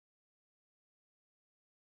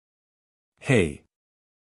Hey.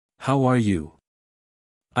 How are you?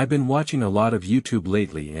 I've been watching a lot of YouTube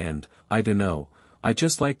lately and, I dunno, I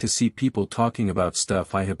just like to see people talking about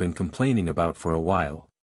stuff I have been complaining about for a while.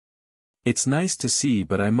 It's nice to see,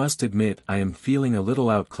 but I must admit I am feeling a little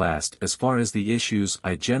outclassed as far as the issues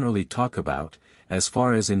I generally talk about, as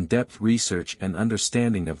far as in-depth research and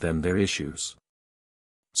understanding of them their issues.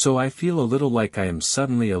 So I feel a little like I am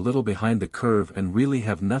suddenly a little behind the curve and really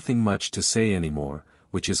have nothing much to say anymore,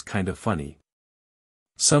 which is kind of funny.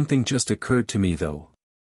 Something just occurred to me though.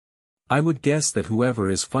 I would guess that whoever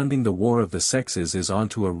is funding the war of the sexes is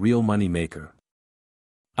onto a real money maker.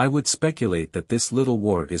 I would speculate that this little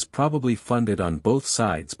war is probably funded on both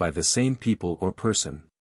sides by the same people or person.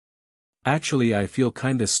 Actually, I feel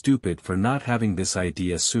kinda stupid for not having this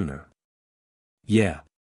idea sooner. Yeah.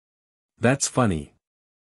 That's funny.